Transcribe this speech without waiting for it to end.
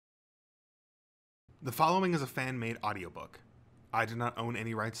The following is a fan-made audiobook. I do not own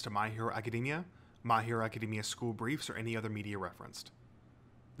any rights to My Hero Academia, My Hero Academia School Briefs, or any other media referenced.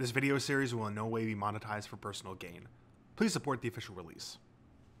 This video series will in no way be monetized for personal gain. Please support the official release.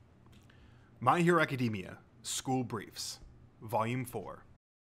 My Hero Academia School Briefs, Volume 4.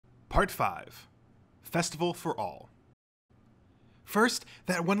 Part 5. Festival for All. First,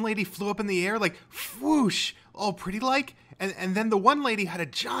 that one lady flew up in the air like whoosh, all pretty like, and then the one lady had a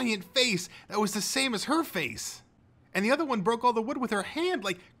giant face that was the same as her face. And the other one broke all the wood with her hand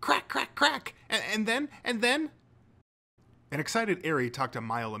like crack, crack, crack, and then... An excited Eri talked a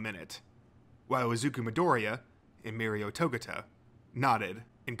mile a minute, while Izuku Midoriya, and Mirio Togata, nodded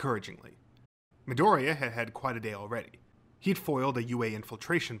encouragingly. Midoriya had had quite a day already. He'd foiled a UA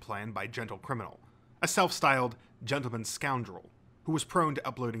infiltration plan by Gentle Criminal, a self-styled gentleman scoundrel who was prone to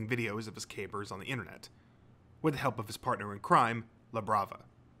uploading videos of his capers on the internet, with the help of his partner in crime, La Brava.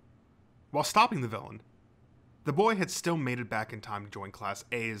 While stopping the villain, the boy had still made it back in time to join Class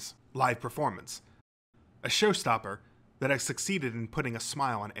A's live performance, a showstopper that had succeeded in putting a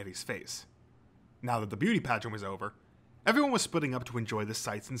smile on Eddie's face. Now that the beauty pageant was over, everyone was splitting up to enjoy the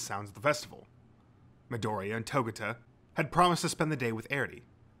sights and sounds of the festival. Midoriya and Togata had promised to spend the day with Eri,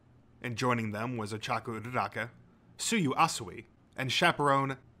 and joining them was Ochaku Uraraka, Tsuyu Asui, and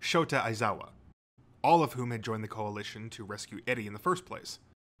chaperone Shota Aizawa, all of whom had joined the coalition to rescue Eri in the first place.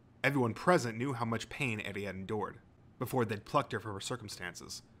 Everyone present knew how much pain Eri had endured before they'd plucked her from her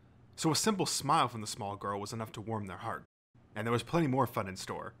circumstances, so a simple smile from the small girl was enough to warm their heart, and there was plenty more fun in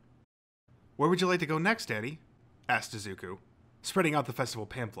store. "Where would you like to go next, Eri?" asked Izuku, spreading out the festival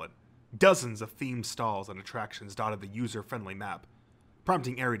pamphlet. Dozens of themed stalls and attractions dotted the user-friendly map,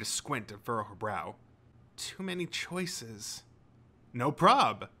 prompting Eri to squint and furrow her brow. "Too many choices." "No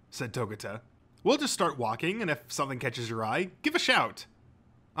prob," said Togata. "We'll just start walking, and if something catches your eye, give a shout."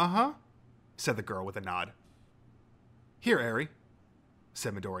 "Uh-huh," said the girl with a nod. "Here, Eri,"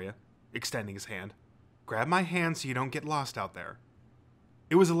 said Midoriya, extending his hand. "Grab my hand so you don't get lost out there."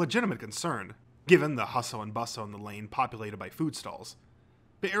 It was a legitimate concern, given the hustle and bustle in the lane populated by food stalls,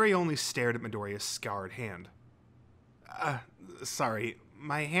 but Eri only stared at Midoriya's scarred hand. Sorry,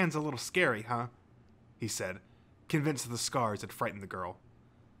 my hand's a little scary, huh?" he said, convinced that the scars had frightened the girl.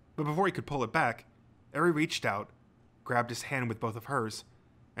 But before he could pull it back, Eri reached out, grabbed his hand with both of hers,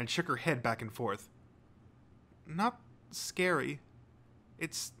 and shook her head back and forth. "Not scary.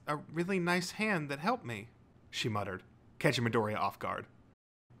 It's a really nice hand that helped me," she muttered, catching Midoriya off guard.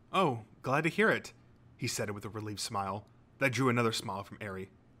 "Oh, glad to hear it," he said with a relieved smile that drew another smile from Eri.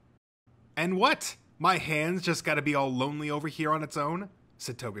 "And what? My hand's just gotta be all lonely over here on its own?"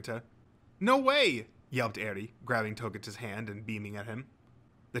 said Togata. "No way!" yelped Eri, grabbing Togata's hand and beaming at him.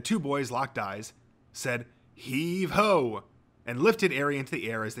 The two boys locked eyes, said, "Heave-ho!" and lifted Eri into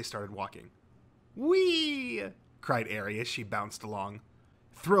the air as they started walking. "Whee!" cried Eri as she bounced along,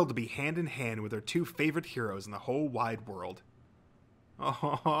 thrilled to be hand in hand with her two favorite heroes in the whole wide world.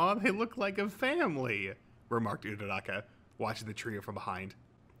 "Aw, they look like a family," remarked Uraraka, watching the trio from behind.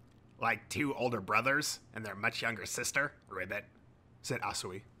 "Like two older brothers and their much younger sister, Ribbit," said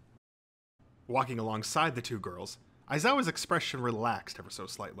Asui. Walking alongside the two girls, Aizawa's expression relaxed ever so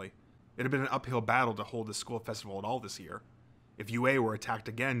slightly. It had been an uphill battle to hold the school festival at all this year. If UA were attacked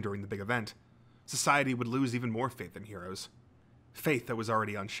again during the big event, society would lose even more faith in heroes. Faith that was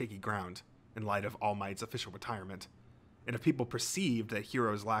already on shaky ground, in light of All Might's official retirement. And if people perceived that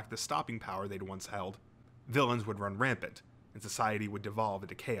heroes lacked the stopping power they'd once held, villains would run rampant, and society would devolve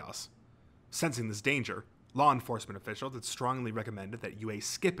into chaos. Sensing this danger, law enforcement officials had strongly recommended that UA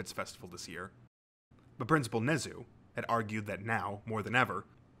skip its festival this year. But Principal Nezu had argued that now, more than ever,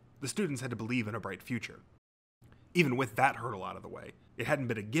 the students had to believe in a bright future. Even with that hurdle out of the way, it hadn't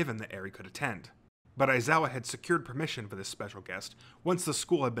been a given that Eri could attend. But Aizawa had secured permission for this special guest once the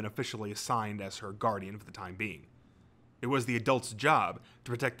school had been officially assigned as her guardian for the time being. It was the adult's job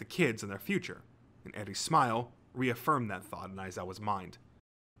to protect the kids and their future, and Eri's smile reaffirmed that thought in Aizawa's mind.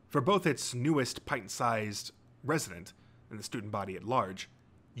 For both its newest pint-sized resident and the student body at large,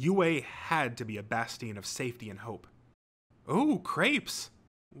 UA had to be a bastion of safety and hope. "Oh, crepes!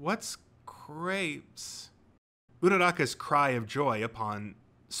 What's crepes?" Uraraka's cry of joy upon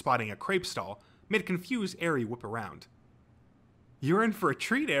spotting a crepe stall made a confused Eri whip around. "You're in for a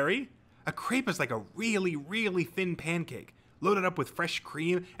treat, Eri! A crepe is like a really, really thin pancake, loaded up with fresh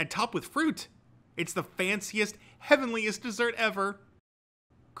cream and topped with fruit. It's the fanciest, heavenliest dessert ever."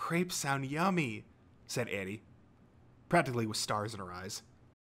 "Crepes sound yummy," said Eri, practically with stars in her eyes.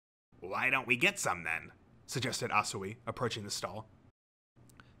 "Why don't we get some then?" suggested Asui, approaching the stall.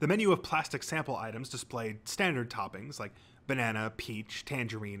 The menu of plastic sample items displayed standard toppings like banana, peach,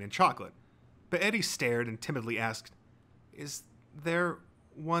 tangerine, and chocolate, But Eddie stared and timidly asked, "Is there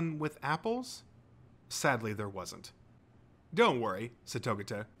one with apples?" Sadly, there wasn't. "Don't worry," said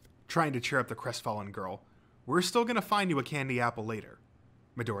Togata, trying to cheer up the crestfallen girl. "We're still gonna find you a candy apple later."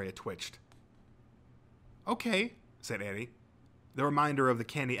 Midoriya twitched. "Okay," said Eddie, the reminder of the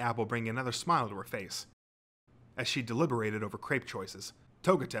candy apple bringing another smile to her face. As she deliberated over crepe choices,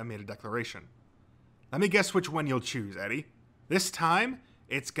 Togata made a declaration. "Let me guess which one you'll choose, Eddie. This time,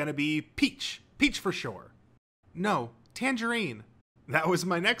 it's gonna be peach. Peach for sure." "No, tangerine." "That was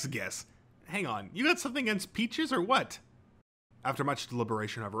my next guess. Hang on, you got something against peaches or what?" After much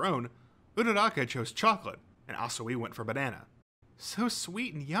deliberation of her own, Uraraka chose chocolate, and Asui went for banana. "So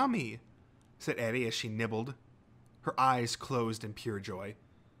sweet and yummy," said Eddie as she nibbled, her eyes closed in pure joy.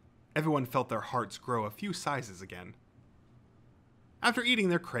 Everyone felt their hearts grow a few sizes again. After eating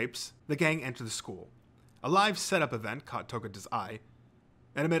their crepes, the gang entered the school. A live setup event caught Togata's eye,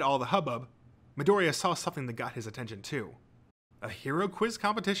 and amid all the hubbub, Midoriya saw something that got his attention too. A hero quiz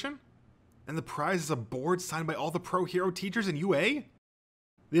competition? And the prize is a board signed by all the pro hero teachers in UA?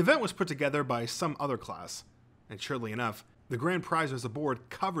 The event was put together by some other class, and surely enough, the grand prize was a board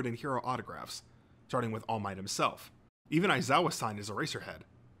covered in hero autographs, starting with All Might himself. Even Aizawa signed his Eraserhead.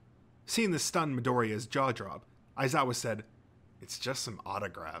 Seeing this stunned Midoriya's jaw drop, Aizawa said, "It's just some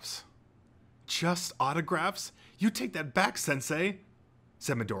autographs." "Just autographs? You take that back, Sensei,"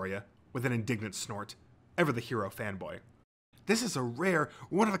 said Midoriya, with an indignant snort, ever the hero fanboy. "This is a rare,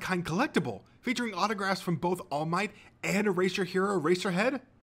 one-of-a-kind collectible, featuring autographs from both All Might and Eraser Hero Eraserhead,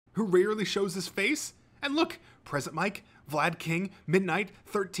 who rarely shows his face. And look, Present Mike, Vlad King, Midnight,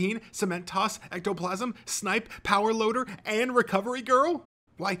 13, Cement Toss, Ectoplasm, Snipe, Power Loader, and Recovery Girl.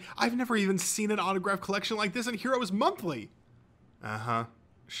 Why, I've never even seen an autograph collection like this in Heroes Monthly." "Uh-huh,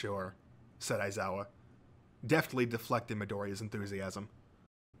 sure," said Aizawa, deftly deflecting Midoriya's enthusiasm.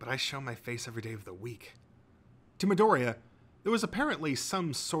 "But I show my face every day of the week." To Midoriya, there was apparently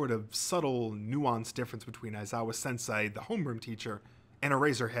some sort of subtle, nuanced difference between Aizawa Sensei, the homeroom teacher, and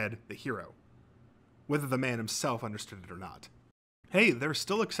Eraserhead, the hero, whether the man himself understood it or not. "Hey, they're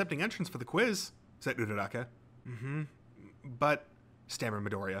still accepting entrants for the quiz," said Uraraka. But, stammered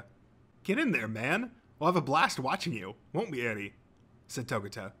Midoriya. "Get in there, man. We'll have a blast watching you, won't we, Eddie?" said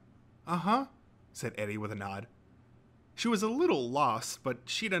Togata. "Uh-huh," said Eddie with a nod. She was a little lost, but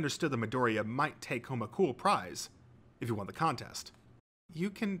she'd understood that Midoriya might take home a cool prize if he won the contest. "You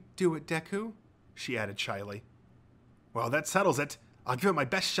can do it, Deku," she added shyly. "Well, that settles it. I'll give it my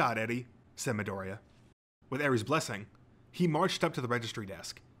best shot, Eddie," said Midoriya. With Eri's blessing, he marched up to the registry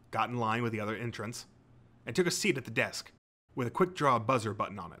desk, got in line with the other entrants, and took a seat at the desk, with a quick draw buzzer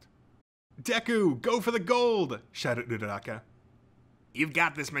button on it. "Deku, go for the gold!" shouted Uraraka. "You've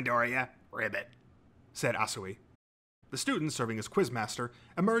got this, Midoriya. Ribbit," said Asui. The student, serving as quizmaster,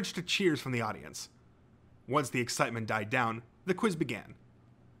 emerged to cheers from the audience. Once the excitement died down, the quiz began.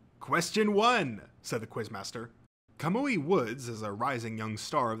 "Question 1, said the quizmaster. "Kamui Woods is a rising young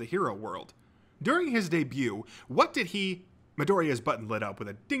star of the hero world. During his debut, what did he..." Midoriya's button lit up with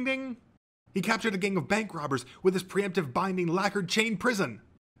a ding ding. "He captured a gang of bank robbers with his preemptive binding lacquered chain prison."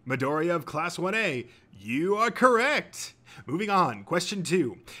 Midoriya of Class 1A, you are correct. Moving on, question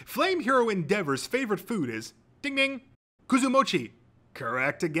 2. Flame Hero Endeavor's favorite food is... Ding ding. Kuzumochi.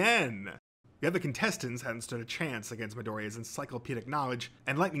 Correct again. The other contestants hadn't stood a chance against Midoriya's encyclopedic knowledge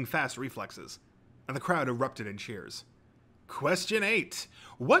and lightning-fast reflexes, and the crowd erupted in cheers. Question 8.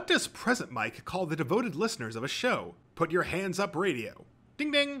 What does Present Mike call the devoted listeners of a show? Put your hands up radio.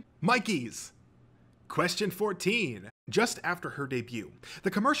 Ding ding. Mikeys. Question 14. Just after her debut,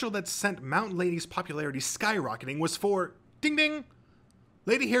 the commercial that sent Mountain Lady's popularity skyrocketing was for... Ding ding.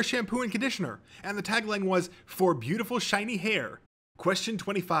 Lady Hair Shampoo and Conditioner, and the tagline was, for beautiful shiny hair. Question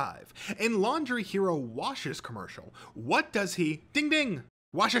 25. In Laundry Hero Wash's commercial, what does he... Ding ding!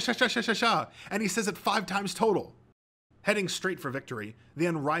 Wash-a-sha-sha-sha-sha-sha, and he says it 5 times total. Heading straight for victory, the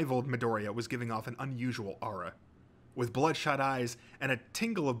unrivaled Midoriya was giving off an unusual aura. With bloodshot eyes and a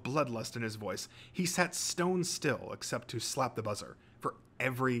tingle of bloodlust in his voice, he sat stone still except to slap the buzzer for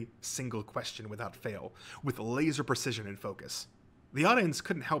every single question without fail, with laser precision and focus. The audience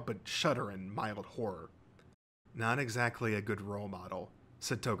couldn't help but shudder in mild horror. Not exactly a good role model,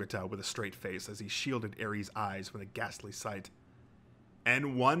 said Togata with a straight face as he shielded Eri's eyes from the ghastly sight.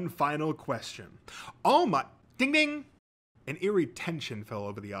 And one final question. Oh my... Ding ding! An eerie tension fell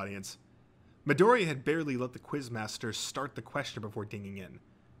over the audience. Midoriya had barely let the quizmaster start the question before dinging in,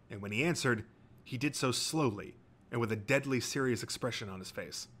 and when he answered, he did so slowly and with a deadly serious expression on his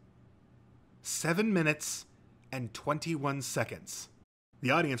face. 7 minutes and 21 seconds. The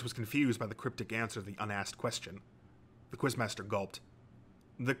audience was confused by the cryptic answer to the unasked question. The quizmaster gulped.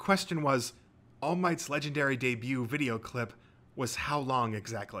 The question was, All Might's legendary debut video clip was how long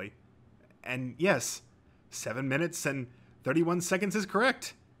exactly? And yes, 7 minutes and 31 seconds is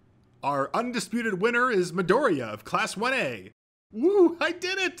correct. Our undisputed winner is Midoriya of Class 1A. Woo, I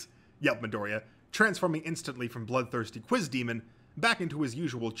did it! Yelped Midoriya, transforming instantly from bloodthirsty quiz demon back into his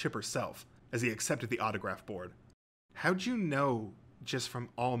usual chipper self as he accepted the autograph board. How'd you know just from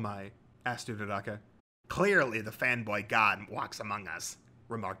All Might? Asked Uraraka. Clearly the fanboy god walks among us,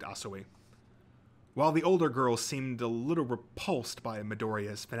 remarked Asui. While the older girl seemed a little repulsed by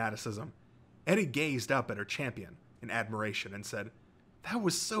Midoriya's fanaticism, Eddie gazed up at her champion in admiration and said, "That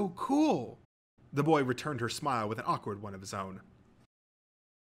was so cool!" The boy returned her smile with an awkward one of his own.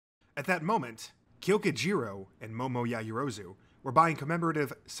 At that moment, Kyokijiro and Momo Yaoyorozu were buying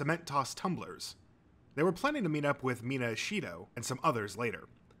commemorative cement toss tumblers. They were planning to meet up with Mina Ishido and some others later,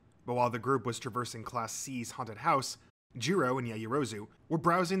 but while the group was traversing Class C's haunted house, Jiro and Yaoyorozu were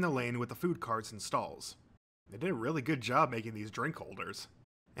browsing the lane with the food carts and stalls. They did a really good job making these drink holders.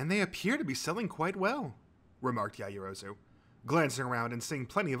 And they appear to be selling quite well, remarked Yaoyorozu, glancing around and seeing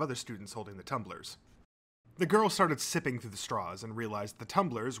plenty of other students holding the tumblers. The girl started sipping through the straws and realized the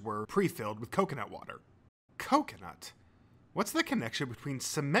tumblers were pre-filled with coconut water. Coconut? What's the connection between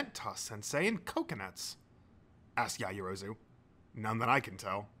cement toss sensei and coconuts? Asked Yaoyorozu. None that I can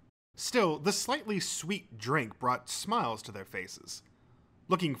tell. Still, the slightly sweet drink brought smiles to their faces.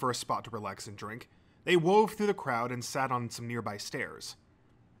 Looking for a spot to relax and drink, they wove through the crowd and sat on some nearby stairs.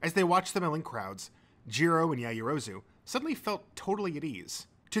 As they watched the milling crowds, Jiro and Yaoyorozu suddenly felt totally at ease,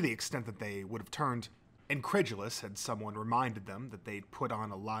 to the extent that they would have turned incredulous had someone reminded them that they'd put on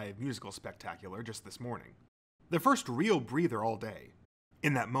a live musical spectacular just this morning. Their first real breather all day.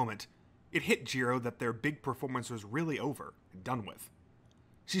 In that moment, it hit Jiro that their big performance was really over and done with.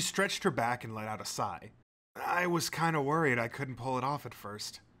 She stretched her back and let out a sigh. I was kinda worried I couldn't pull it off at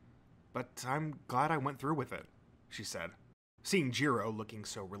first, but I'm glad I went through with it, she said. Seeing Jiro looking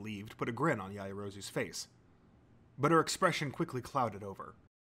so relieved put a grin on Yaoyorozu's face. But her expression quickly clouded over.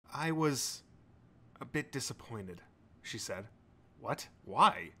 I was a bit disappointed, she said. What?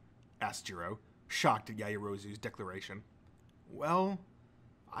 Why? Asked Jiro, shocked at Yaoyorozu's declaration. Well,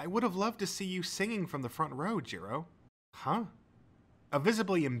 I would have loved to see you singing from the front row, Jiro. Huh? A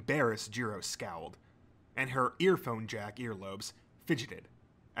visibly embarrassed Jiro scowled, and her earphone jack earlobes fidgeted,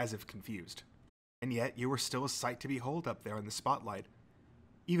 as if confused. And yet you were still a sight to behold up there in the spotlight,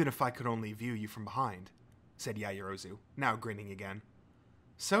 even if I could only view you from behind, said Yaoyorozu, now grinning again.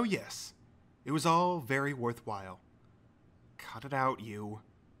 So yes, it was all very worthwhile. Cut it out, you,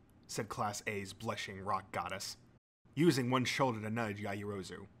 said Class A's blushing rock goddess, using one shoulder to nudge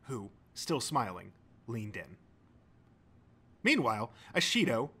Yaoyorozu, who, still smiling, leaned in. Meanwhile,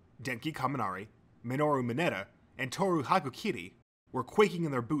 Ashido, Denki Kaminari, Minoru Mineta, and Toru Hagukiri were quaking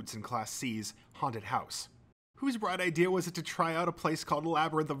in their boots in Class C's haunted house. Whose bright idea was it to try out a place called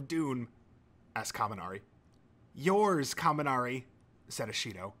Labyrinth of Doom? Asked Kaminari. Yours, Kaminari, said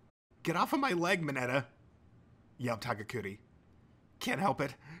Ashido. Get off of my leg, Mineta, yelped Hagakuri. Can't help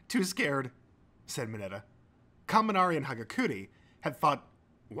it. Too scared, said Mineta. Kaminari and Hagakuri had thought,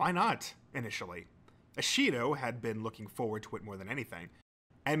 why not, initially. Ashido had been looking forward to it more than anything,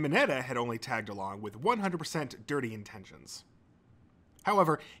 and Mineta had only tagged along with 100% dirty intentions.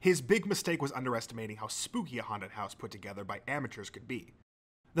 However, his big mistake was underestimating how spooky a haunted house put together by amateurs could be.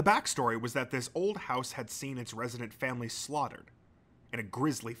 The backstory was that this old house had seen its resident family slaughtered, in a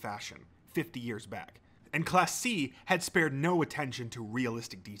grisly fashion, 50 years back, and Class C had spared no attention to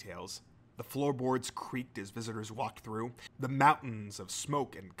realistic details. The floorboards creaked as visitors walked through. The mountains of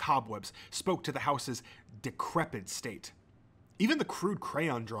smoke and cobwebs spoke to the house's decrepit state. Even the crude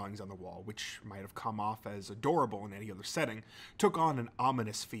crayon drawings on the wall, which might have come off as adorable in any other setting, took on an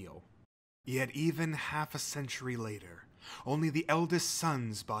ominous feel. Yet even half a century later, only the eldest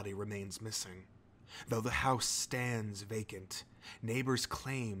son's body remains missing. Though the house stands vacant, neighbors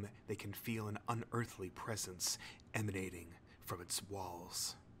claim they can feel an unearthly presence emanating from its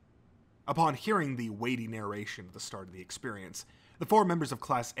walls. Upon hearing the weighty narration at the start of the experience, the 4 members of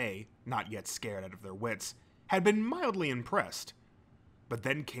Class A, not yet scared out of their wits, had been mildly impressed. But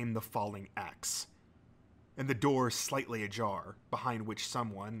then came the falling axe, and the door slightly ajar, behind which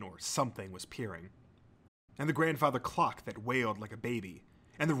someone or something was peering, and the grandfather clock that wailed like a baby,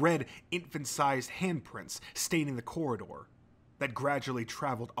 and the red, infant-sized handprints staining the corridor that gradually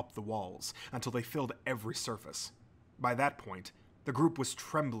traveled up the walls until they filled every surface. By that point, the group was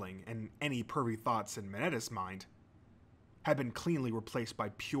trembling, and any pervy thoughts in Mineta's mind had been cleanly replaced by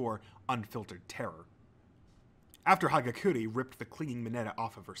pure, unfiltered terror. After Hagakuri ripped the clinging Mineta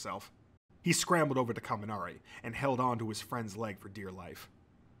off of herself, he scrambled over to Kaminari and held on to his friend's leg for dear life.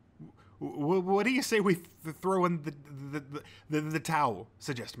 What do you say we throw in the towel?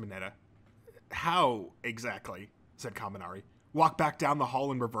 Suggested Mineta. How exactly? Said Kaminari. Walk back down the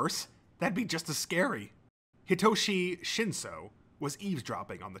hall in reverse? That'd be just as scary. Hitoshi Shinso was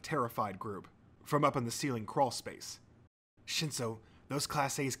eavesdropping on the terrified group from up in the ceiling crawl space. Shinso, those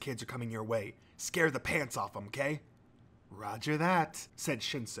Class A's kids are coming your way. Scare the pants off them, okay? Roger that, said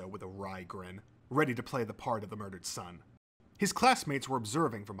Shinso with a wry grin, ready to play the part of the murdered son. His classmates were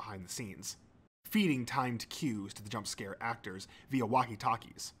observing from behind the scenes, feeding timed cues to the jump scare actors via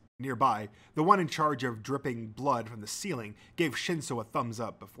walkie-talkies. Nearby, the one in charge of dripping blood from the ceiling gave Shinso a thumbs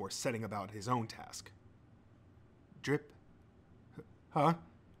up before setting about his own task. Drip? Huh?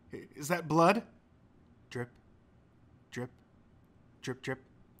 Is that blood? Drip, drip, drip, drip.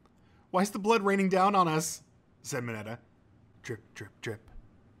 Why's the blood raining down on us? Said Mineta. Drip, drip, drip,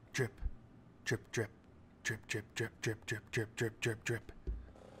 drip, drip, drip, drip, drip, drip, drip, drip, drip, drip, drip, drip.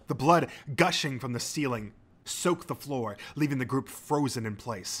 The blood gushing from the ceiling soaked the floor, leaving the group frozen in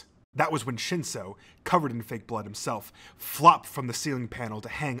place. That was when Shinso, covered in fake blood himself, flopped from the ceiling panel to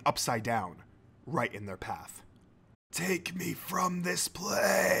hang upside down, right in their path. Take me from this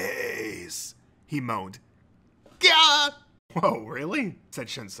place, he moaned. Gah! Whoa, really? Said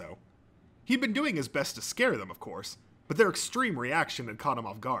Shinso. He'd been doing his best to scare them, of course, but their extreme reaction had caught him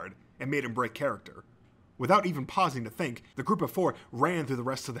off guard and made him break character. Without even pausing to think, the group of four ran through the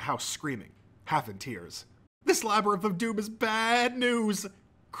rest of the house screaming, half in tears. This labyrinth of doom is bad news,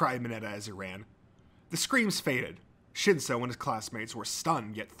 cried Mineta as he ran. The screams faded. Shinso and his classmates were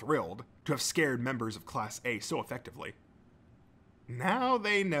stunned yet thrilled to have scared members of Class A so effectively. Now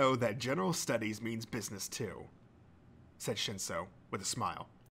they know that general studies means business too, said Shinso with a smile.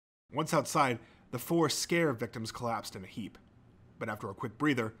 Once outside, the four scare victims collapsed in a heap. But after a quick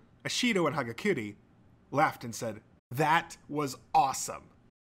breather, Ashido and Hagakuri laughed and said, "That was awesome."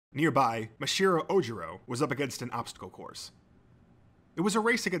 Nearby, Mashiro Ojiro was up against an obstacle course. It was a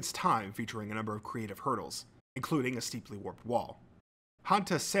race against time featuring a number of creative hurdles, including a steeply warped wall.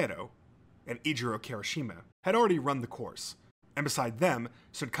 Hanta Seto and Ijiro Kirishima had already run the course, and beside them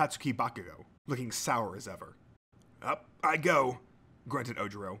stood Katsuki Bakugo, looking sour as ever. Up I go, grunted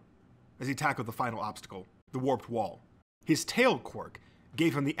Ojiro, as he tackled the final obstacle, the warped wall. His tail quirk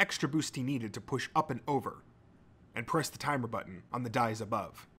gave him the extra boost he needed to push up and over, and press the timer button on the dies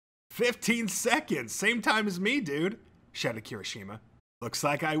above. 15 seconds, same time as me, dude, shouted Kirishima. Looks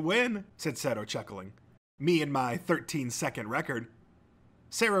like I win, said Seto, chuckling. Me and my 13-second record.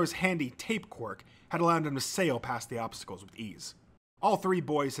 Sero's handy tape quirk had allowed him to sail past the obstacles with ease. All three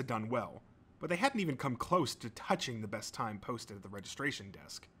boys had done well, but they hadn't even come close to touching the best time posted at the registration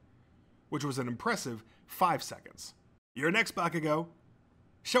desk, which was an impressive 5 seconds. You're next, Bakugo.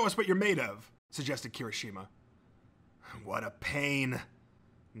 Show us what you're made of, suggested Kirishima. What a pain.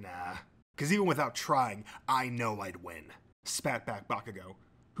 Nah, because even without trying, I know I'd win, spat back Bakugo,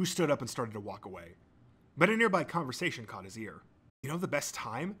 who stood up and started to walk away. But a nearby conversation caught his ear. You know the best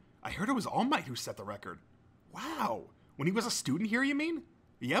time? I heard it was All Might who set the record. Wow, when he was a student here, you mean?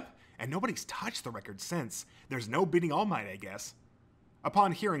 Yep, and nobody's touched the record since. There's no beating All Might, I guess.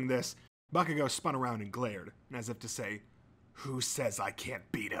 Upon hearing this, Bakugo spun around and glared, as if to say, Who says I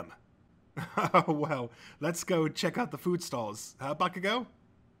can't beat him? Oh, well, let's go check out the food stalls, huh, Bakugo?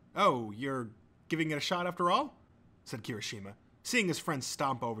 Oh, you're giving it a shot after all? Said Kirishima, seeing his friend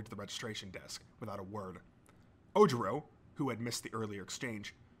stomp over to the registration desk without a word. Ojiro, who had missed the earlier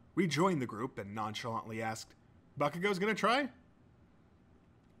exchange, rejoined the group and nonchalantly asked, Bakugo's gonna try?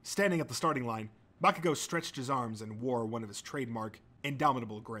 Standing at the starting line, Bakugo stretched his arms and wore one of his trademark,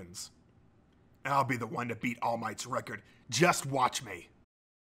 indomitable grins. I'll be the one to beat All Might's record. Just watch me.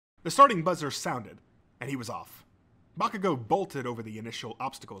 The starting buzzer sounded, and he was off. Bakugo bolted over the initial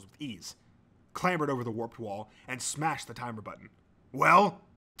obstacles with ease, clambered over the warped wall, and smashed the timer button. Well,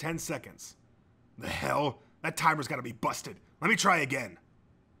 10 seconds. The hell? That timer's gotta be busted. Let me try again.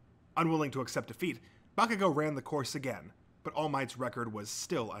 Unwilling to accept defeat, Bakugo ran the course again, but All Might's record was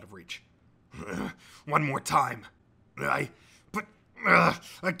still out of reach. One more time.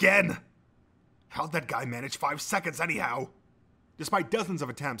 Again. How'd that guy manage 5 seconds anyhow? Despite dozens of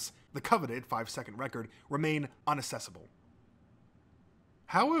attempts, the coveted 5-second record remained unaccessible.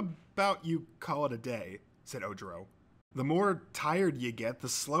 How about you call it a day, said Ojiro. The more tired you get, the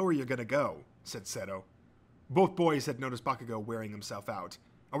slower you're gonna go, said Seto. Both boys had noticed Bakugo wearing himself out,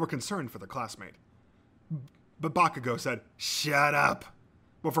 and were concerned for their classmate. But Bakugo said, Shut up,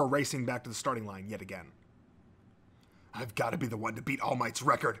 before racing back to the starting line yet again. I've gotta be the one to beat All Might's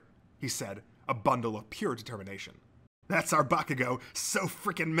record, he said, a bundle of pure determination. That's our Bakugo, so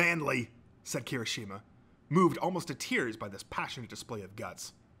frickin' manly, said Kirishima, moved almost to tears by this passionate display of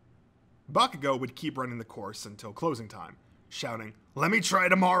guts. Bakugo would keep running the course until closing time, shouting, "Let me try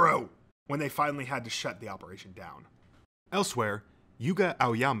tomorrow!" when they finally had to shut the operation down. Elsewhere, Yuga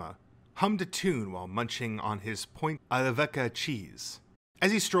Aoyama hummed a tune while munching on his Point Ayaveka cheese.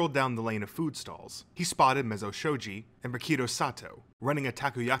 As he strolled down the lane of food stalls, he spotted Mezzo Shoji and Brikido Sato running a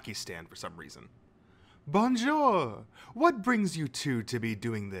takoyaki stand for some reason. "Bonjour! What brings you two to be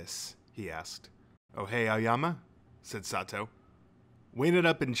doing this?" he asked. "Oh hey, Aoyama," said Sato. "We ended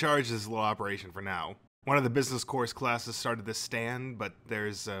up in charge of this little operation for now. One of the business course classes started this stand, but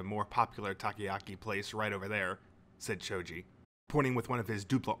there's a more popular takoyaki place right over there," said Shoji, pointing with one of his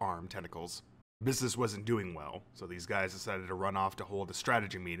dupla arm tentacles. Business wasn't doing well, so these guys decided to run off to hold a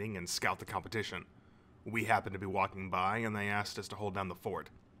strategy meeting and scout the competition. We happened to be walking by, and they asked us to hold down the fort.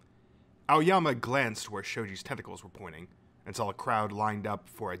 Aoyama glanced where Shoji's tentacles were pointing, and saw a crowd lined up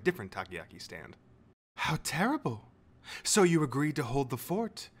for a different takoyaki stand. "How terrible! So you agreed to hold the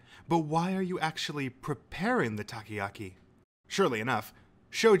fort, but why are you actually preparing the takoyaki?" Surely enough,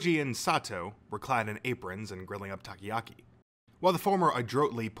 Shoji and Sato were clad in aprons and grilling up takoyaki. While the former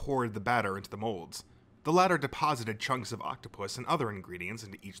adroitly poured the batter into the molds, the latter deposited chunks of octopus and other ingredients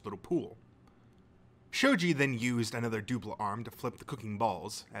into each little pool. Shoji then used another dupla arm to flip the cooking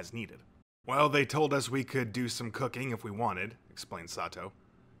balls as needed. "Well, they told us we could do some cooking if we wanted," explained Sato.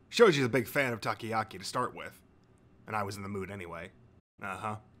 "Shoji's a big fan of takoyaki to start with, and I was in the mood anyway."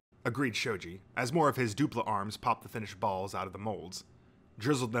 "Uh-huh," agreed Shoji, as more of his dupla arms popped the finished balls out of the molds,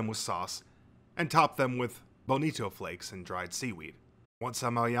 drizzled them with sauce, and topped them with bonito flakes and dried seaweed. "Want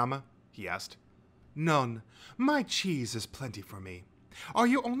some, Aoyama?" he asked. "None. My cheese is plenty for me. Are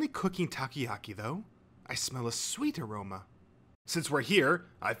you only cooking takoyaki, though? I smell a sweet aroma." "Since we're here,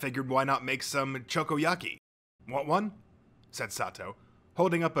 I figured why not make some chokoyaki. Want one?" said Sato,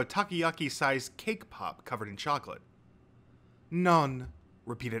 holding up a takoyaki-sized cake pop covered in chocolate. "None,"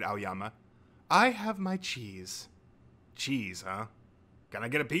 repeated Aoyama. "I have my cheese." "Cheese, huh? Can I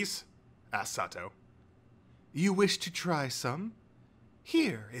get a piece?" asked Sato. "You wish to try some?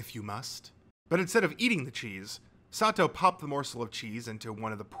 Here, if you must." But instead of eating the cheese, Sato popped the morsel of cheese into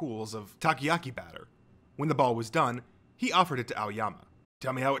one of the pools of takoyaki batter. When the ball was done, he offered it to Aoyama.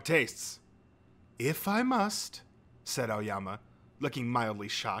 "Tell me how it tastes." "If I must," said Aoyama, looking mildly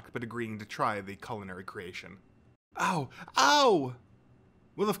shocked but agreeing to try the culinary creation. "Ow! Ow!"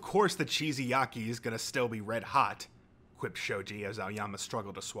 "Well, of course the cheesy yaki is gonna still be red hot," quipped Shoji as Aoyama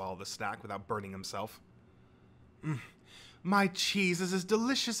struggled to swallow the snack without burning himself. My cheese is as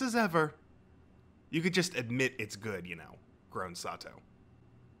delicious as ever." "You could just admit it's good, you know," groaned Sato.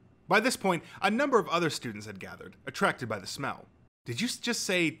 By this point, a number of other students had gathered, attracted by the smell. "Did you just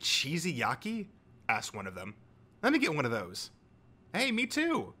say cheesy yaki?" asked one of them. "Let me get one of those." "Hey, me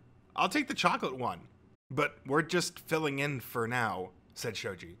too. I'll take the chocolate one." "But we're just filling in for now," said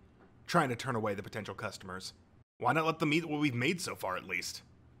Shoji, trying to turn away the potential customers. "Why not let them eat what we've made so far at least?"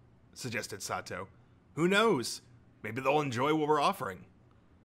 suggested Sato. "Who knows? Maybe they'll enjoy what we're offering."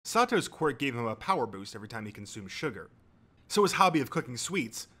 Sato's quirk gave him a power boost every time he consumed sugar, so his hobby of cooking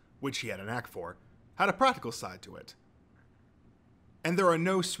sweets, which he had a knack for, had a practical side to it. And there are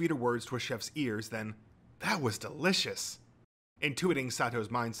no sweeter words to a chef's ears than, "That was delicious." Intuiting Sato's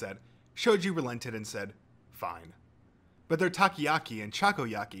mindset, Shoji relented and said, "Fine." But their takoyaki and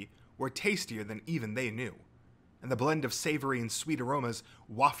chokoyaki were tastier than even they knew, and the blend of savory and sweet aromas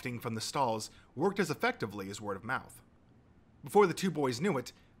wafting from the stalls worked as effectively as word of mouth. Before the two boys knew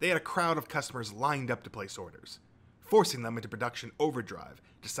it, they had a crowd of customers lined up to place orders, forcing them into production overdrive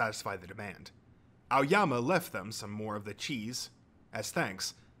to satisfy the demand. Aoyama left them some more of the cheese, as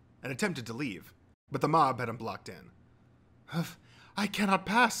thanks, and attempted to leave, but the mob had him blocked in. "I cannot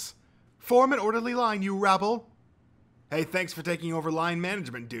pass! Form an orderly line, you rabble!" "Hey, thanks for taking over line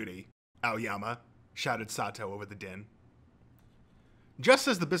management duty, Aoyama," shouted Sato over the din. Just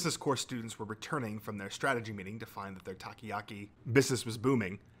as the business course students were returning from their strategy meeting to find that their takoyaki business was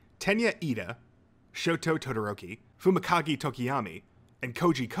booming, Tenya Ida, Shoto Todoroki, Fumikage Tokiyami, and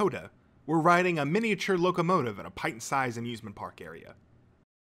Koji Koda were riding a miniature locomotive in a pint-sized amusement park area.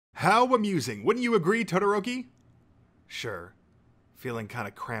 "How amusing, wouldn't you agree, Todoroki?" "Sure. Feeling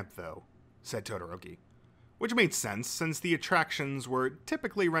kinda cramped, though," said Todoroki, which made sense since the attractions were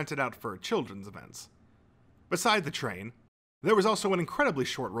typically rented out for children's events. Beside the train, there was also an incredibly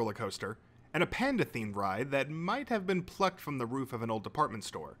short roller coaster and a panda-themed ride that might have been plucked from the roof of an old department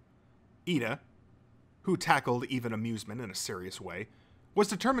store. Ida, who tackled even amusement in a serious way, was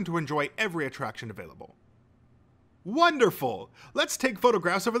determined to enjoy every attraction available. "Wonderful! Let's take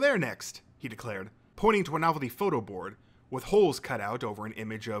photographs over there next," he declared, pointing to a novelty photo board with holes cut out over an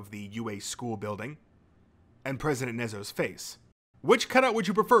image of the UA school building and President Nezo's face. Which cutout would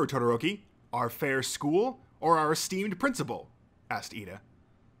you prefer, Todoroki? Our fair school or our esteemed principal? Asked Ida.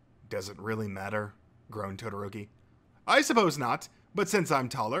 Does it really matter? Groaned Todoroki. I suppose not, but since I'm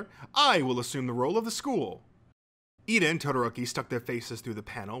taller, I will assume the role of the school. Ida and Todoroki stuck their faces through the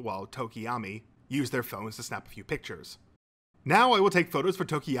panel while Tokiyami used their phones to snap a few pictures. Now I will take photos for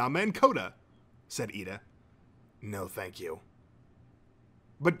Tokiyama and Koda, said Ida. No, thank you.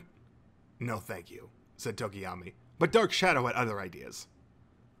 No, thank you, said Tokiyami, but Dark Shadow had other ideas.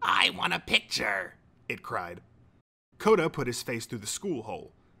 I want a picture, it cried. Koda put his face through the school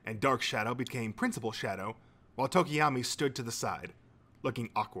hole, and Dark Shadow became Principal Shadow, while Tokiyami stood to the side,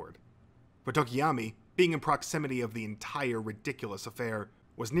 looking awkward. For Tokiyami, being in proximity of the entire ridiculous affair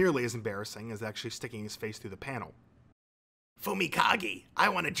was nearly as embarrassing as actually sticking his face through the panel. Fumikage, I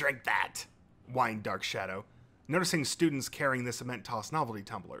want to drink that, whined Dark Shadow, noticing students carrying the cement toss novelty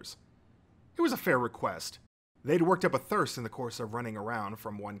tumblers. It was a fair request. They'd worked up a thirst in the course of running around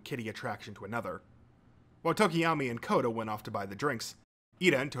from one kiddie attraction to another. While Tokiyami and Koda went off to buy the drinks,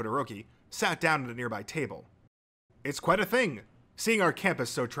 Ida and Todoroki sat down at a nearby table. It's quite a thing, seeing our campus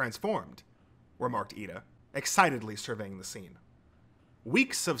so transformed, remarked Ida, excitedly surveying the scene.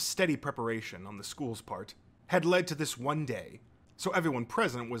 Weeks of steady preparation on the school's part had led to this one day, so everyone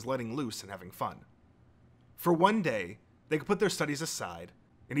present was letting loose and having fun. For one day, they could put their studies aside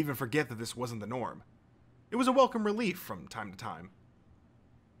and even forget that this wasn't the norm. It was a welcome relief from time to time.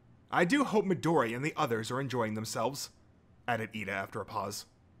 I do hope Midori and the others are enjoying themselves, added Ida after a pause.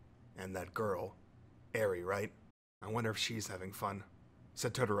 And that girl, Eri, right? I wonder if she's having fun,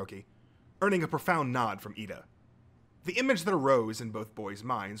 said Todoroki, earning a profound nod from Ida. The image that arose in both boys'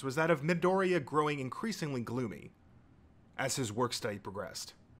 minds was that of Midoriya growing increasingly gloomy as his work study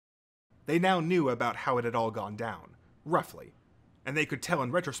progressed. They now knew about how it had all gone down, roughly, and they could tell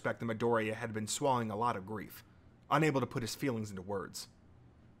in retrospect that Midoriya had been swallowing a lot of grief, unable to put his feelings into words.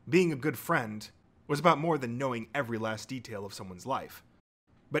 Being a good friend was about more than knowing every last detail of someone's life,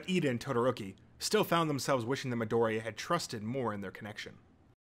 but Ida and Todoroki still found themselves wishing that Midoriya had trusted more in their connection.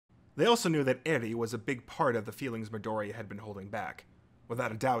 They also knew that Eri was a big part of the feelings Midoriya had been holding back.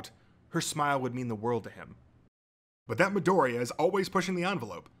 Without a doubt, her smile would mean the world to him. But that Midoriya is always pushing the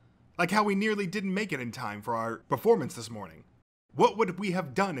envelope, like how we nearly didn't make it in time for our performance this morning. What would we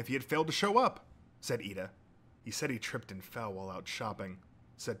have done if he had failed to show up? Said Ida. He said he tripped and fell while out shopping,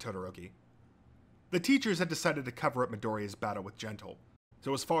 said Todoroki. The teachers had decided to cover up Midoriya's battle with Gentle,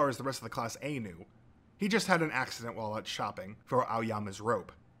 so as far as the rest of the Class A knew, he just had an accident while out shopping for Aoyama's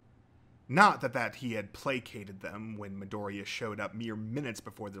rope. Not that he had placated them when Midoriya showed up mere minutes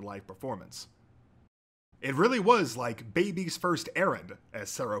before their live performance. It really was like baby's first errand, as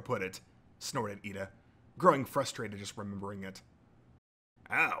Sero put it, snorted Ida, growing frustrated just remembering it.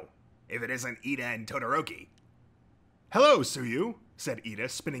 Oh, if it isn't Ida and Todoroki. Hello, Tsuyu, said Ida,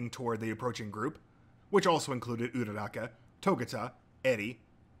 spinning toward the approaching group, which also included Uraraka, Togata, Eri,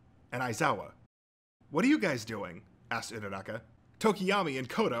 and Aizawa. What are you guys doing? Asked Uraraka. Tokiyami and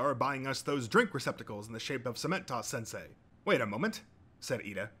Koda are buying us those drink receptacles in the shape of cement toss sensei. Wait a moment, said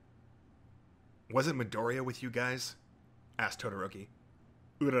Ida. Wasn't Midoriya with you guys? Asked Todoroki.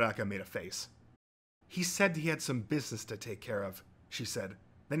 Uraraka made a face. He said he had some business to take care of, she said.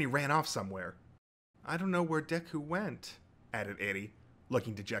 Then he ran off somewhere. I don't know where Deku went, added Eri,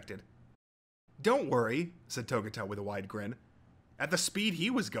 looking dejected. Don't worry, said Togata with a wide grin. At the speed he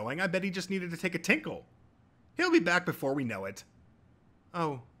was going, I bet he just needed to take a tinkle. He'll be back before we know it.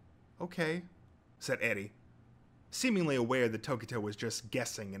 Oh, okay, said Eri, seemingly aware that Togata was just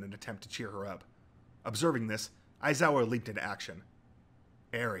guessing in an attempt to cheer her up. Observing this, Aizawa leaped into action.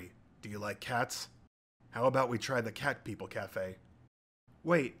 Eri, do you like cats? How about we try the Cat People Cafe?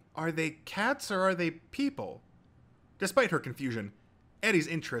 Wait, are they cats or are they people? Despite her confusion, Eri's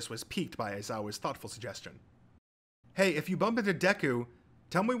interest was piqued by Aizawa's thoughtful suggestion. Hey, if you bump into Deku,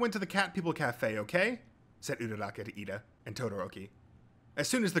 tell him we went to the Cat People Cafe, okay? Said Uraraka to Ida and Todoroki. As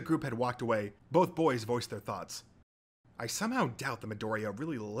soon as the group had walked away, both boys voiced their thoughts. I somehow doubt that Midoriya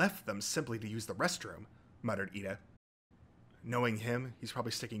really left them simply to use the restroom, muttered Ida. Knowing him, he's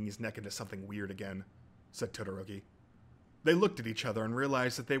probably sticking his neck into something weird again, said Todoroki. They looked at each other and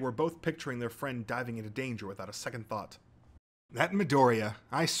realized that they were both picturing their friend diving into danger without a second thought. That Midoriya,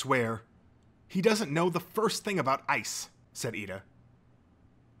 I swear. He doesn't know the first thing about ice, said Ida.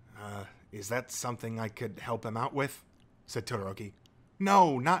 Is that something I could help him out with? Said Todoroki.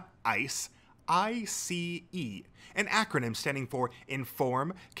 No, not ICE. ICE, an acronym standing for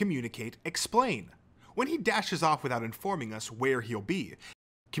Inform, Communicate, Explain. When he dashes off without informing us where he'll be,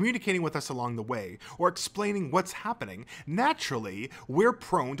 communicating with us along the way, or explaining what's happening, naturally, we're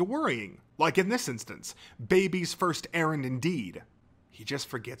prone to worrying. Like in this instance, baby's first errand indeed, He just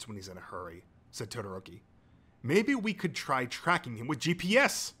forgets when he's in a hurry, said Todoroki. Maybe we could try tracking him with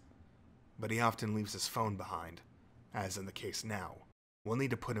GPS. But he often leaves his phone behind, as in the case now. We'll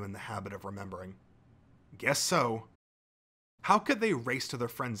need to put him in the habit of remembering. Guess so. How could they race to their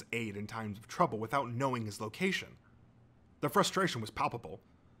friend's aid in times of trouble without knowing his location? The frustration was palpable,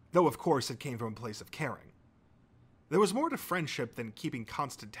 though of course it came from a place of caring. There was more to friendship than keeping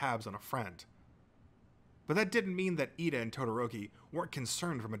constant tabs on a friend. But that didn't mean that Ida and Todoroki weren't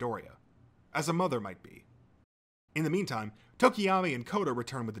concerned for Midoriya, as a mother might be. In the meantime, Tokiyami and Koda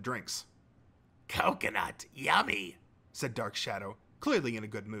returned with the drinks. Coconut, yummy, said Dark Shadow, clearly in a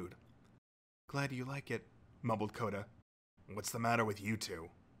good mood. Glad you like it, mumbled Koda. What's the matter with you two?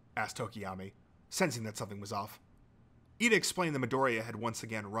 Asked Tokiyami, sensing that something was off. Ida explained that Midoriya had once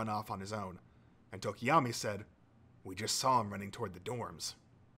again run off on his own, and Tokiyami said, We just saw him running toward the dorms.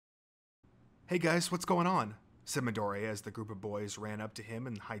 Hey guys, what's going on? Said Midoriya as the group of boys ran up to him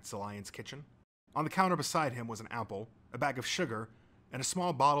in Heights Alliance kitchen. On the counter beside him was an apple, a bag of sugar, and a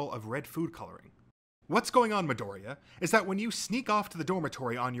small bottle of red food coloring. What's going on, Midoriya, is that when you sneak off to the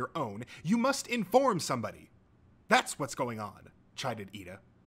dormitory on your own, you must inform somebody. That's what's going on, chided Ida.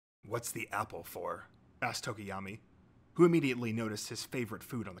 What's the apple for? Asked Tokiyami, who immediately noticed his favorite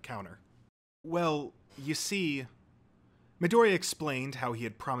food on the counter. Well, you see, Midoriya explained how he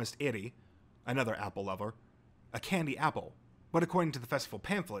had promised Eri, another apple lover, a candy apple, but according to the festival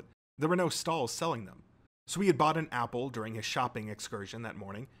pamphlet, there were no stalls selling them. So he had bought an apple during his shopping excursion that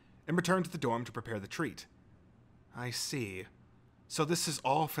morning and returned to the dorm to prepare the treat. I see. So this is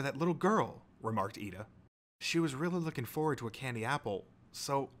all for that little girl, remarked Ida. She was really looking forward to a candy apple,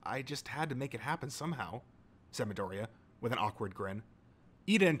 so I just had to make it happen somehow, said Midoriya, with an awkward grin.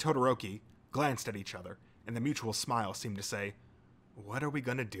 Ida and Todoroki glanced at each other, and the mutual smile seemed to say, What are we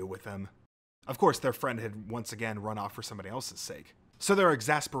gonna do with him? Of course, their friend had once again run off for somebody else's sake, so their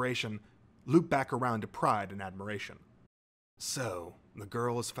exasperation looped back around to pride and admiration. So, the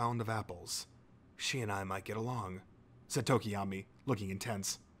girl is fond of apples. She and I might get along, said Tokiyami, looking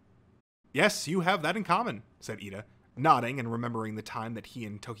intense. Yes, you have that in common, said Ida, nodding and remembering the time that he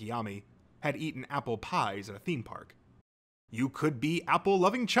and Tokiyami had eaten apple pies at a theme park. You could be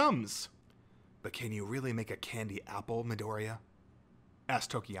apple-loving chums. But can you really make a candy apple, Midoriya?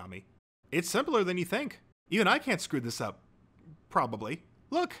 Asked Tokiyami. It's simpler than you think. Even I can't screw this up. Probably.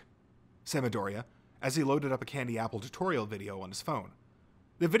 Look, said Midoriya, as he loaded up a candy apple tutorial video on his phone.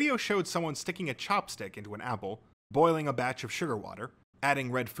 The video showed someone sticking a chopstick into an apple, boiling a batch of sugar water,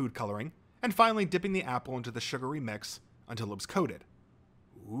 adding red food coloring, and finally dipping the apple into the sugary mix until it was coated.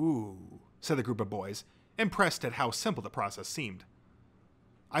 Ooh, said the group of boys, impressed at how simple the process seemed.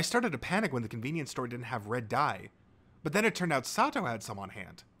 I started to panic when the convenience store didn't have red dye, but then it turned out Sato had some on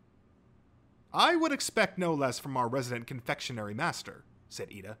hand. I would expect no less from our resident confectionery master, said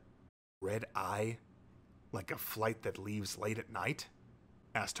Ida. Red eye? Like a flight that leaves late at night?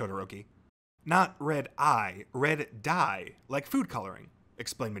 Asked Todoroki. Not red eye, red dye, like food coloring,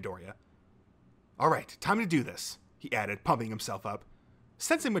 explained Midoriya. Alright, time to do this, he added, pumping himself up.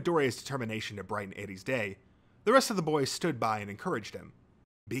 Sensing Midoriya's determination to brighten Eri's day, the rest of the boys stood by and encouraged him.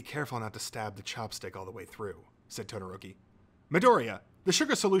 Be careful not to stab the chopstick all the way through, said Todoroki. Midoriya, the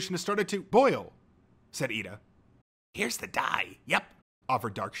sugar solution has started to boil, said Ida. Here's the dye, yep,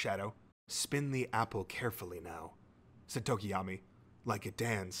 offered Dark Shadow. Spin the apple carefully now, said Tokiyami, like a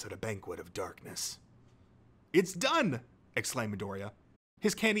dance at a banquet of darkness. It's done, exclaimed Midoriya.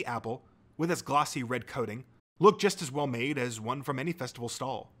 His candy apple, with its glossy red coating, looked just as well made as one from any festival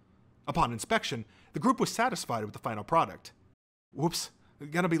stall. Upon inspection, the group was satisfied with the final product. Whoops,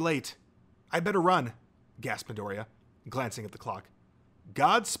 gonna be late. I'd better run, gasped Midoriya, glancing at the clock.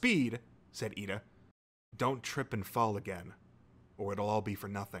 Godspeed, said Ida. Don't trip and fall again, or it'll all be for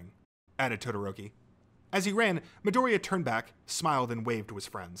nothing, added Todoroki. As he ran, Midoriya turned back, smiled, and waved to his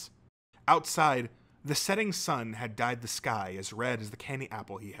friends. Outside, the setting sun had dyed the sky as red as the candy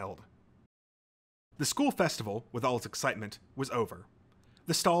apple he held. The school festival, with all its excitement, was over.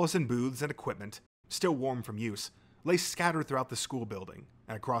 The stalls and booths and equipment, still warm from use, lay scattered throughout the school building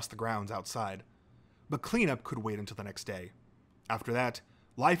and across the grounds outside. But cleanup could wait until the next day. After that,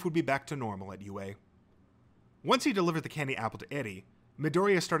 life would be back to normal at UA. Once he delivered the candy apple to Eri,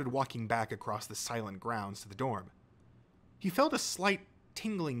 Midoriya started walking back across the silent grounds to the dorm. He felt a slight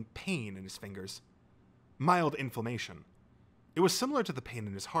tingling pain in his fingers. Mild inflammation. It was similar to the pain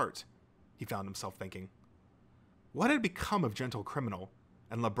in his heart, he found himself thinking. What had become of Gentle Criminal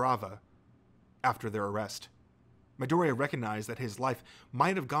and La Brava after their arrest? Midoriya recognized that his life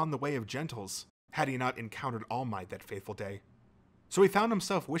might have gone the way of Gentle's had he not encountered All Might that fateful day. So he found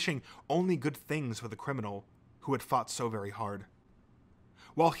himself wishing only good things for the criminal who had fought so very hard.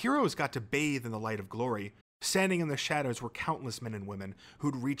 While heroes got to bathe in the light of glory, standing in the shadows were countless men and women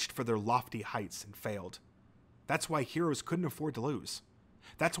who'd reached for their lofty heights and failed. That's why heroes couldn't afford to lose.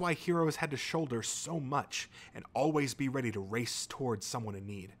 That's why heroes had to shoulder so much and always be ready to race towards someone in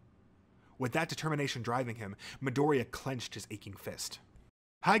need. With that determination driving him, Midoriya clenched his aching fist.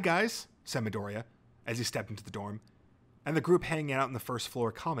 "Hi guys," said Midoriya, as he stepped into the dorm, and the group hanging out in the first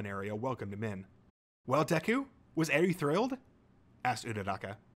floor common area welcomed him in. "Well, Deku, was Eri thrilled?" asked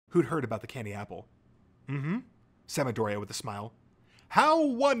Uraraka, who'd heard about the candy apple. "Mm-hmm," said Midoriya with a smile. "How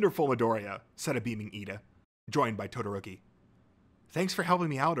wonderful, Midoriya," said a beaming Ida, joined by Todoroki. "Thanks for helping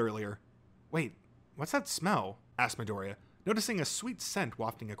me out earlier." "Wait, what's that smell?" asked Midoriya, noticing a sweet scent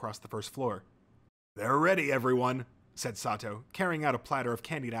wafting across the first floor. "They're ready, everyone," said Sato, carrying out a platter of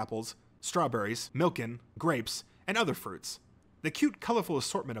candied apples, strawberries, milkin, grapes, and other fruits. The cute, colorful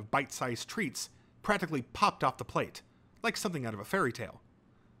assortment of bite-sized treats practically popped off the plate, like something out of a fairy tale.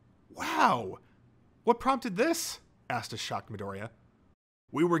 "Wow! What prompted this?" asked a shocked Midoriya.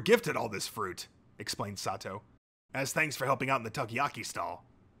 "We were gifted all this fruit," explained Sato, "as thanks for helping out in the takoyaki stall.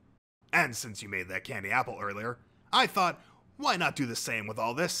 And since you made that candy apple earlier, I thought, why not do the same with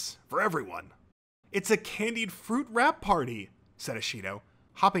all this, for everyone?" "It's a candied fruit wrap party," said Ashido,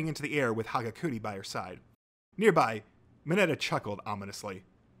 hopping into the air with Hagakure by her side. Nearby, Mineta chuckled ominously.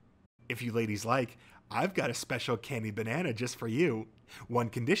 "If you ladies like, I've got a special candied banana just for you. One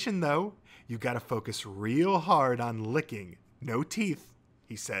condition, though, you gotta focus real hard on licking, no teeth,"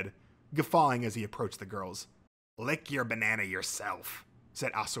 he said, guffawing as he approached the girls. Lick your banana yourself,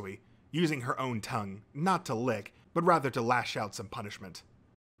 said Asui, using her own tongue, not to lick, but rather to lash out some punishment.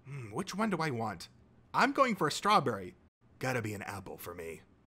 Which one do I want? I'm going for a strawberry. Gotta be an apple for me.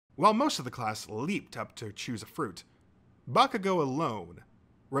 While most of the class leaped up to choose a fruit, Bakugo alone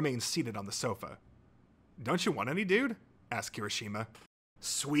remained seated on the sofa. "Don't you want any, dude?" asked Kirishima.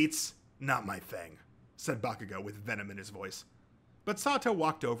 "Sweets, not my thing," said Bakugo with venom in his voice. But Sato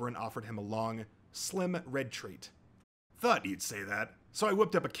walked over and offered him a long, slim red treat. "Thought you'd say that, so I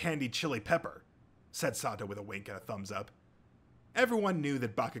whipped up a candied chili pepper," said Sato with a wink and a thumbs up. Everyone knew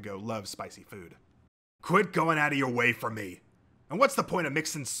that Bakugo loved spicy food. "Quit going out of your way for me! And what's the point of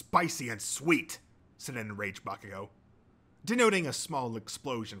mixing spicy and sweet?" said an enraged Bakugo, denoting a small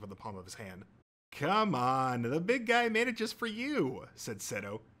explosion from the palm of his hand. "Come on, the big guy made it just for you," said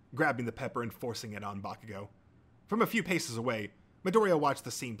Seto, grabbing the pepper and forcing it on Bakugo. From a few paces away, Midoriya watched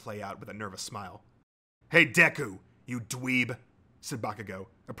the scene play out with a nervous smile. "Hey Deku, you dweeb," said Bakugo,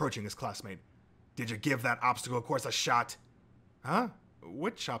 approaching his classmate. "Did you give that obstacle course a shot?" "Huh?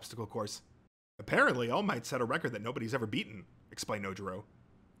 Which obstacle course?" "Apparently, All Might set a record that nobody's ever beaten," explained Nojiro.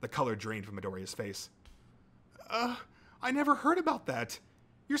 The color drained from Midoriya's face. I never heard about that.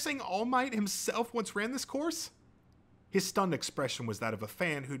 You're saying All Might himself once ran this course?" His stunned expression was that of a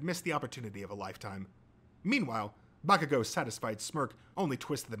fan who'd missed the opportunity of a lifetime. Meanwhile, Bakugo's satisfied smirk only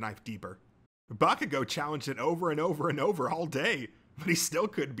twisted the knife deeper. "Bakugo challenged it over and over and over all day, but he still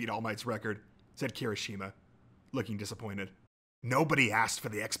couldn't beat All Might's record," said Kirishima, looking disappointed. "Nobody asked for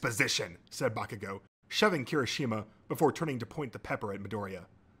the exposition," said Bakugo, shoving Kirishima before turning to point the pepper at Midoriya.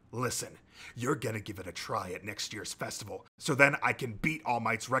 "Listen, you're gonna give it a try at next year's festival, so then I can beat All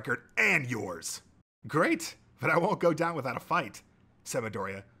Might's record and yours." "Great, but I won't go down without a fight," said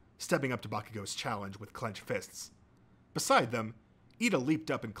Midoriya, stepping up to Bakugo's challenge with clenched fists. Beside them, Ida leaped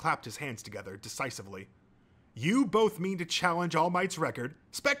up and clapped his hands together decisively. "You both mean to challenge All Might's record?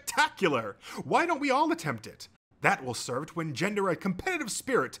 Spectacular! Why don't we all attempt it? That will serve to engender a competitive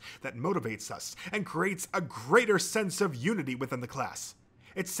spirit that motivates us and creates a greater sense of unity within the class.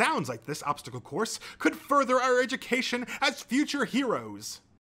 It sounds like this obstacle course could further our education as future heroes."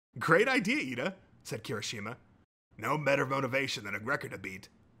 "Great idea, Ida," said Kirishima. "No better motivation than a record to beat,"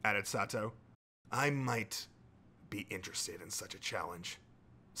 added Sato. "I might be interested in such a challenge,"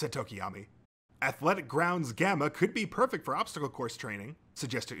 said Tokiyami. "Athletic Grounds Gamma could be perfect for obstacle course training,"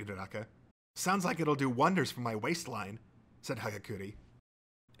 suggested Uraraka. "Sounds like it'll do wonders for my waistline," said Hagakure.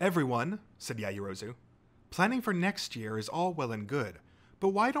 "Everyone," said Yaoyorozu, "planning for next year is all well and good, but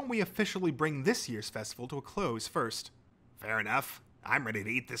why don't we officially bring this year's festival to a close first?" Fair enough. I'm ready to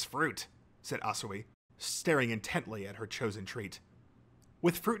eat this fruit, said Asui, staring intently at her chosen treat.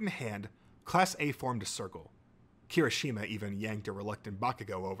 With fruit in hand, Class A formed a circle. Kirishima even yanked a reluctant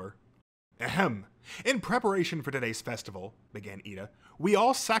Bakugo over. "Ahem. In preparation for today's festival," began Ida, "we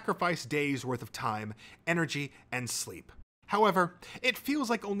all sacrifice days' worth of time, energy, and sleep. However, it feels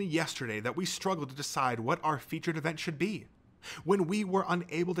like only yesterday that we struggled to decide what our featured event should be. When we were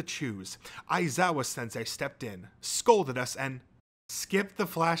unable to choose, Aizawa-sensei stepped in, scolded us, and—" "Skip the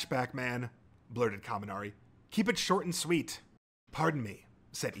flashback, man," blurted Kaminari. "Keep it short and sweet." "Pardon me,"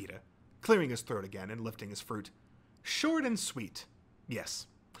 said Ida, clearing his throat again and lifting his fruit. Short and sweet. Yes.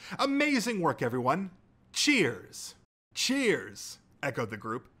 Amazing work, everyone. Cheers! Cheers! Echoed the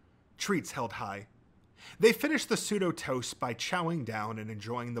group, treats held high. They finished the pseudo toast by chowing down and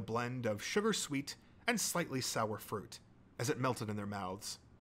enjoying the blend of sugar-sweet and slightly sour fruit as it melted in their mouths.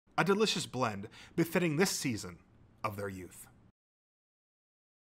 A delicious blend befitting this season of their youth.